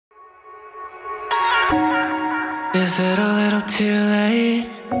Is it a little too late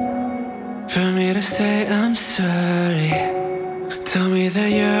for me to say I'm sorry? Tell me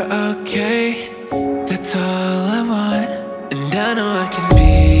that you're okay, that's all I want. And I know I can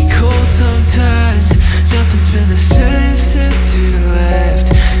be cold sometimes. Nothing's been the same since you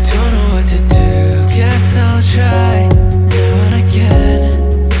left. Don't know what to do, guess I'll try now and again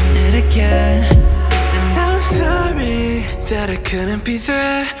and again. And I'm sorry that I couldn't be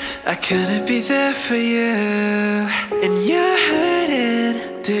there, I couldn't be there for you. And you're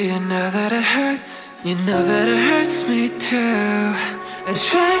hurting, do you know that it hurts? You know that it hurts me too. I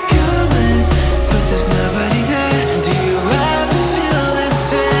try calling, but there's nobody there. Do you ever feel the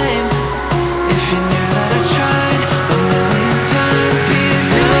same? If you knew that I tried a million times, do you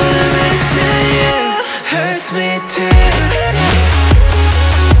know that missing you hurts me too?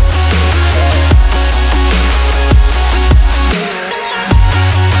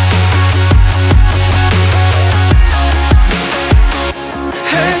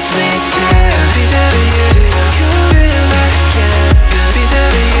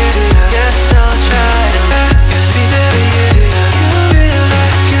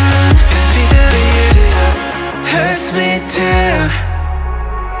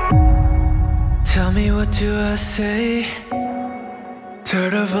 Tell me, what do I say?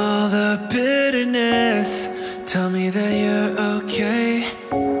 Tired of all the bitterness. Tell me that you're okay,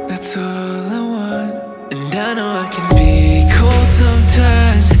 that's all I want. And I know I can be cold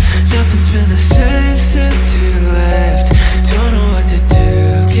sometimes. Nothing's been the same since you left. Don't know what to do,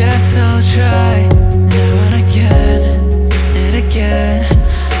 guess I'll try now and again and again.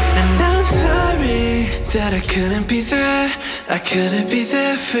 And I'm sorry that I couldn't be there, I couldn't be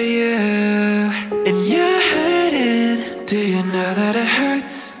there for you. And you're hurting, do you know that it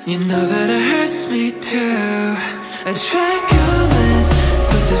hurts? You know that it hurts me too. I try calling,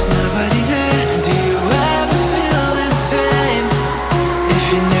 but there's nobody there. Do you ever feel the same? If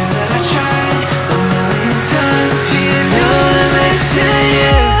you knew that I tried a million times, do you know that missing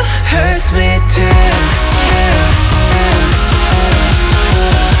you hurts me too?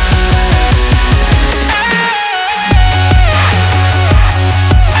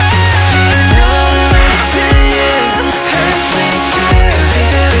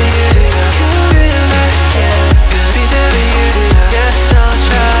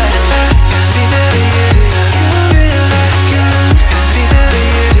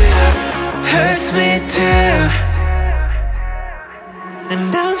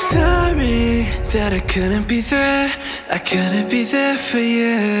 And I'm sorry that I couldn't be there, I couldn't be there for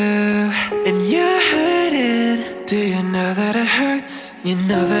you. And you're hurting, do you know that it hurts? You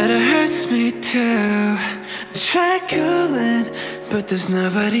know that it hurts me too. I try calling, but there's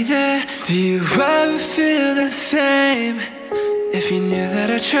nobody there. Do you ever feel the same? If you knew that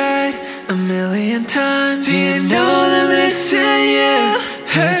I tried a million times, do you know that missing you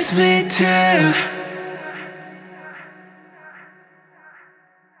hurts me too?